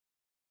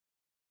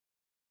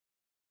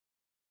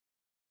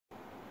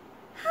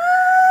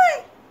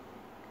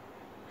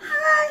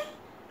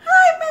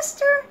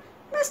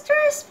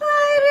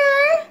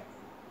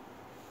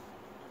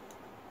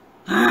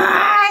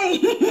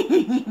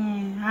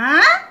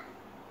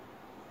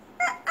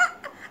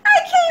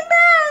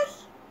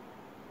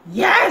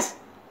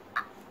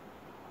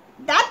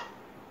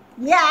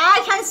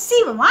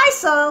for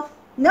myself.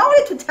 No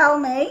need to tell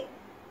me.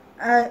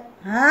 Huh?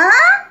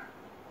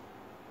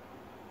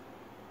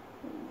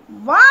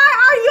 Why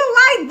are you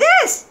like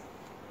this?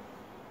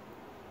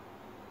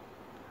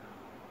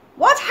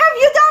 What have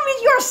you done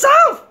with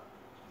yourself?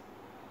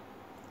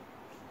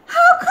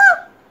 How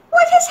come?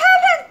 What has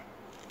happened?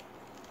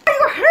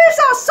 Your hairs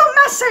are so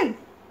messy.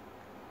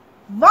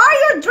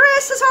 Why your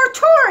dresses are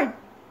torn?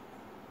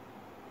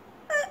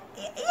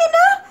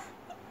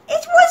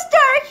 It was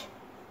dark.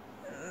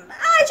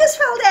 I just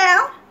fell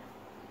down.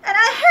 And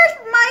I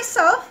hurt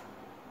myself.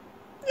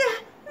 Yeah,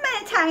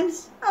 many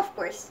times, of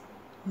course.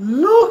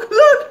 Look at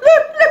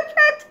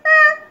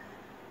her.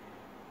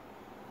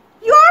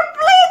 You're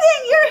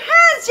bleeding. Your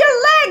hands, your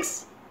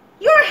legs,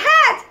 your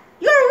head,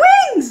 your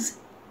wings.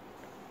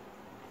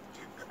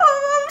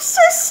 Oh, I'm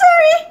so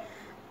sorry.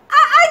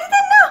 I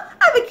didn't know.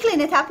 I will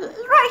clean it up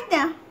right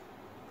now.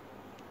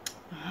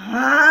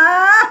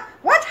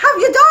 What have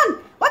you done?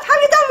 What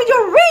have you done with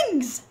your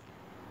wings?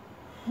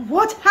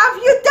 What have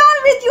you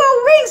done with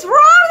your wings? Where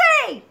are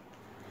they?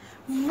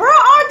 Where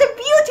are the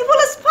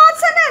beautiful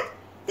spots in it?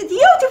 The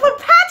beautiful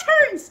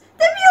patterns,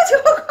 the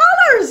beautiful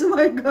colors. Oh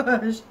my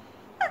gosh.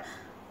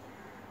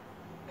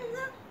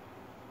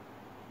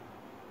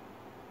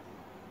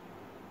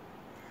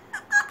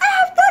 I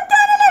have not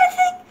done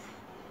anything.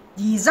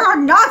 These are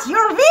not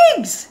your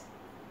wings.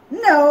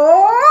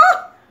 No.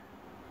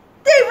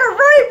 They were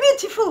very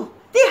beautiful.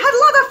 They had a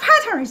lot of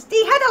patterns.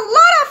 They had a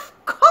lot of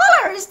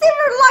colors. They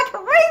were like a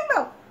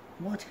rainbow.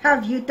 What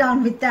have you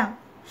done with them?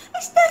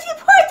 It's not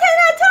important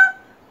at all.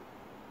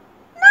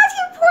 Not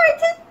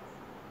important.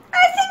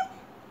 I think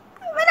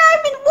when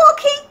I've been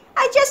walking,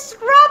 I just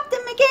rubbed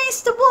them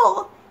against the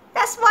wall.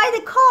 That's why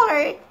the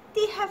color,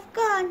 they have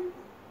gone.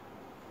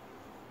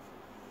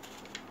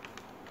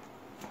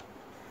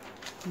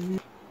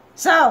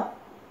 So,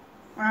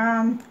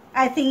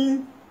 I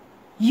think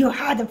you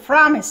had a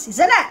promise,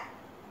 isn't it?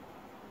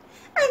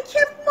 I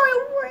kept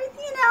my word,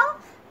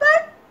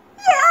 but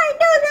yeah, I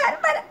know that,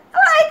 but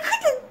I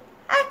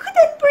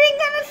couldn't bring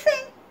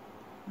anything.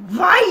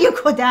 Why you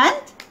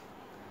couldn't?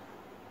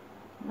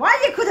 Why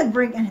you couldn't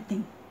bring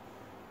anything?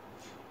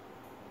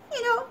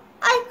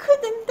 I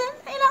couldn't then,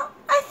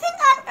 I think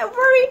I'm a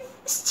very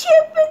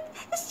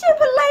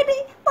stupid lady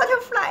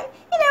butterfly.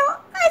 I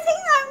think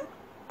I'm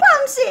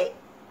clumsy.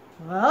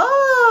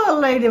 Oh,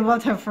 Lady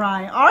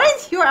Butterfly,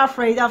 aren't you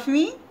afraid of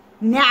me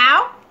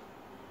now?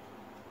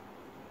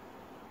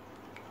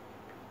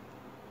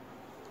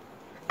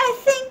 I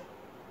think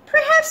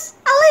perhaps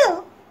a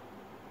little,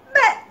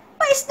 but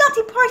it's not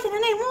important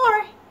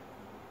anymore.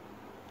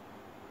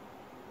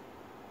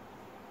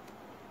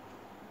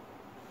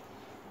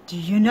 Do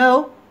you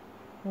know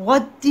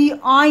what do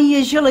I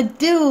usually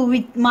do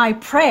with my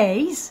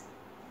praise?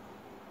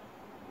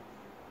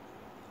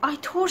 I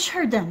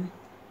torture them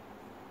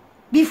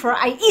before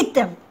I eat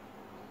them.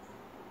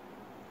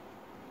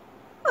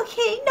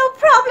 Okay, no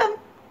problem.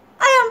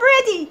 I am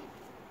ready.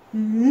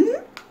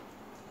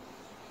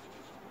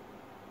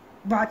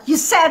 But you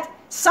said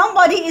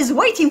somebody is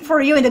waiting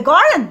for you in the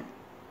garden.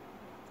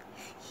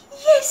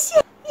 Yes,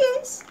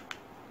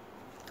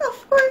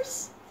 of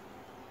course.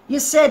 You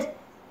said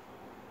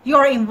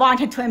you're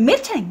invited to a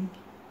meeting.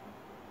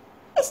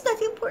 It's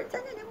not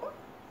important anymore.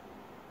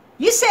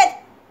 You said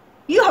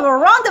you have a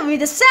rendezvous with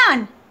the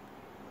sun.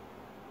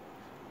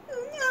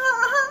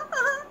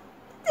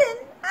 Then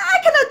I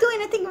cannot do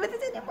anything with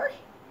it anymore.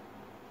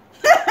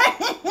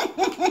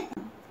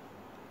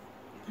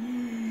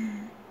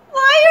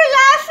 Why are you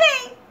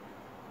laughing?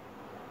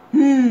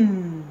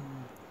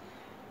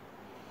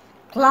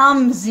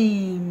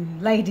 Clumsy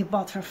Lady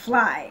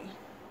Butterfly.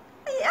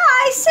 Yeah,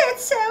 I said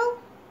so.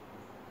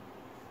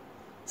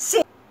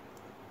 See,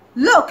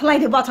 look,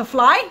 Lady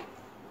Butterfly.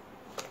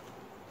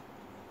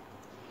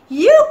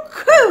 You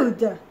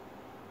could,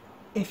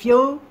 if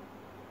you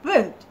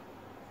would.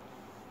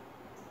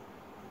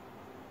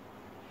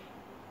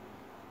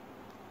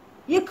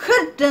 You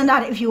could do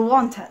that if you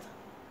wanted.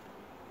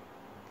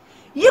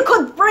 You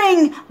could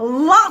bring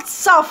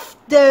lots of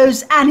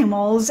those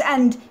animals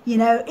and,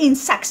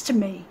 insects to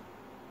me.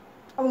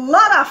 A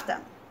lot of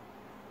them.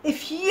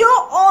 If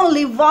you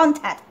only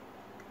wanted. I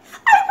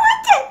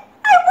wanted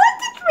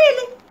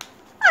really.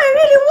 I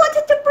really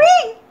wanted to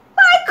bring,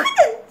 but I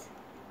couldn't.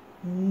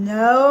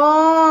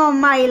 No,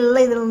 my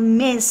little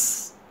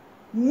miss.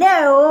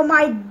 No,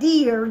 my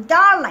dear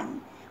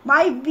darling.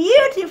 My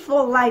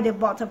beautiful Lady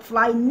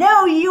Butterfly.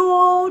 No,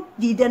 you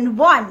didn't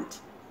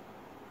want.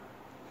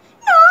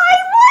 No, I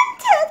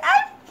wanted.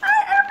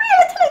 I'm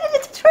really telling you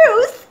the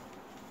truth.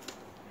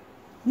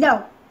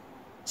 No,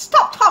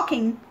 stop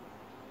talking.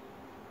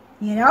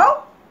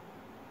 I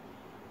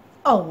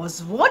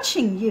was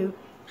watching you.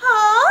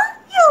 Huh?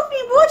 You've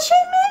been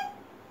watching me?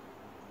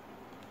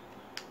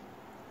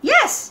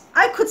 Yes,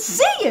 I could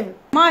see you.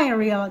 My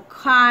real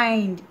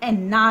kind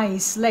and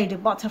nice Lady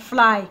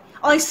Butterfly.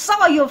 I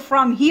saw you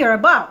from here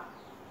above.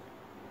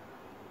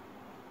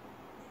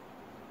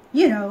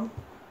 You're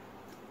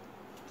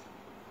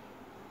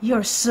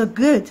so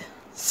good,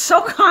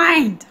 so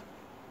kind.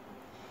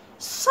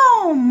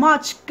 so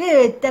much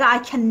good that I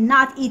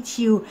cannot eat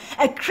you.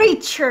 A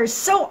creature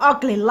so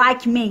ugly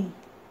like me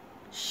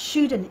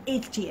shouldn't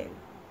eat you.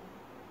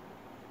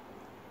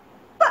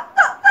 But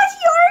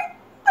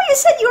you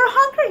said you were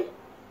hungry.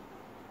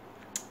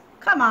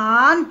 Come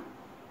on.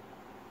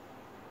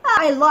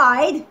 I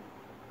lied.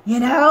 You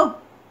know,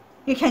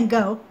 you can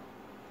go.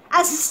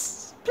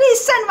 Please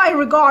send my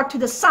regard to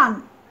the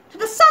sun, to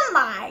the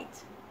sunlight.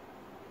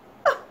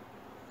 Oh,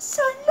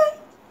 sunlight?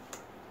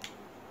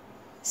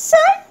 Sun?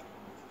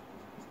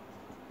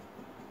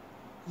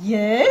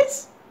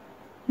 Yes?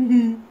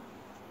 But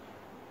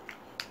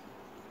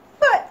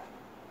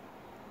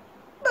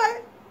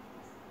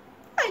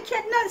I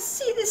cannot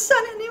see the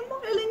sun anymore.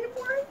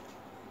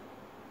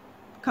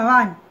 Come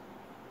on.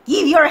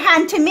 Give your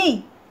hand to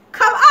me.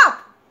 Come up.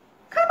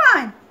 Come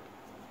on.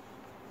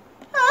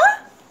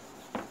 Huh?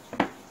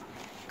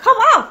 Come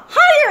up.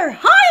 Higher.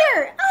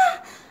 Higher.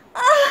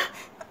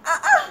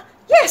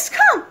 Yes,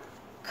 come.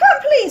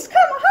 Come, please. Come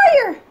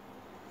higher.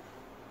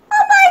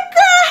 Oh, my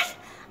God.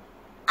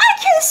 I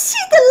can see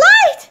the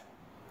light.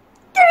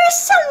 There is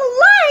some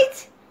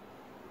light.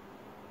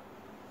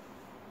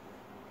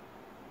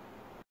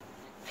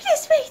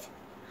 Please wait.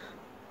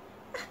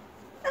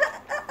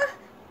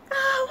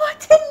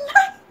 What a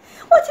light.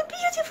 What a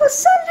beautiful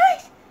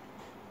sunlight.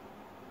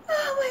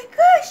 Oh my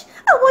gosh.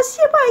 I was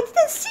here but I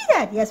didn't see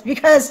that. Yes,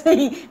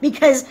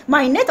 because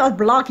my net are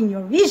blocking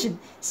your vision.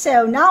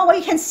 So now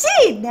I can see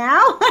it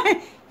now.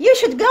 You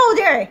should go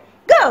there.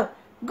 Go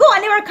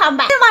and never come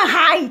back. My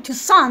high to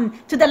sun,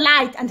 to the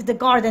light, and to the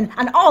garden,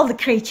 and all the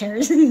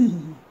creatures.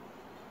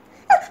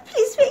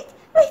 Please wait,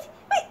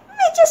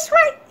 just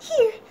right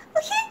here,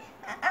 okay?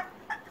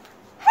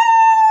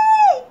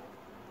 Hey!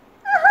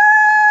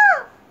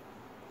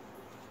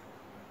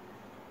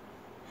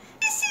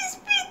 This is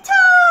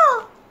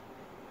Beetle!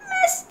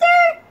 Mr.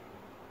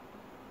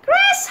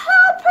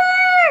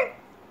 Grasshopper!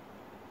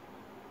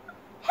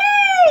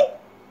 Hey!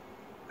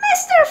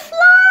 Mr.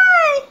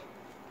 Fly!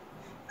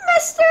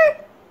 Mr.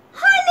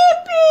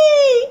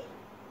 Honeybee!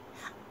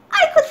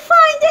 I could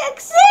find the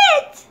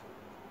exit!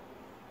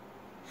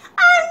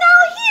 I'm now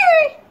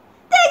here!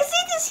 The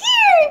exit is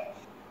here!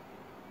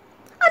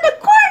 On the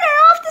corner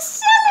of the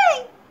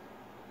ceiling!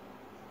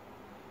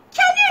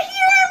 Can you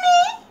hear me?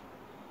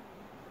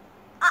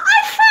 I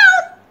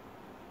found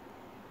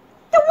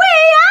the way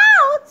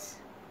out!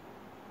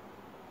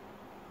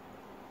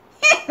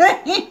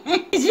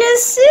 You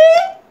see?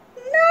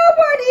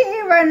 Nobody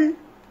even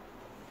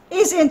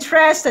is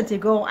interested to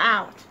go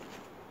out.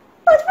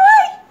 But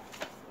why?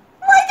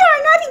 Why they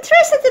are not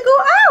interested to go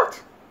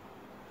out?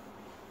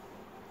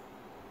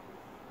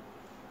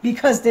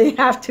 Because they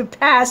have to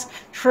pass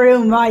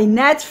through my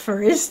net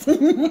first.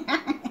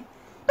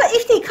 But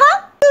if they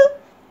come,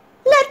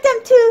 let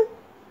them to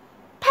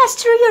pass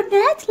through your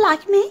net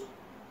like me.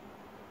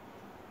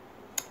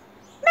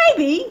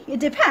 Maybe, it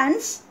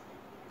depends.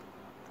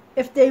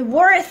 If they're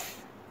worth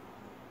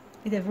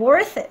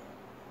it.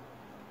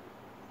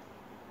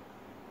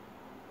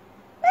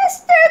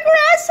 Mr.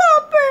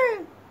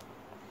 Grasshopper!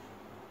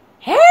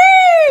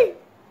 Hey!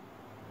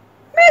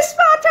 Miss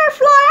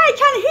Butterfly, I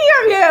can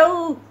hear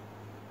you!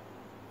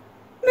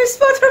 Miss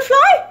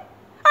Butterfly,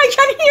 I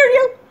can hear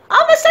you!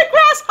 I'm Mr.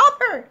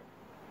 Grasshopper!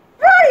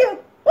 Where are you?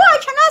 Well, I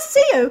cannot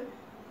see you.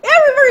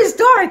 Everywhere is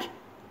dark.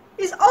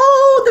 It's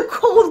all the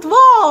cold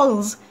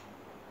walls.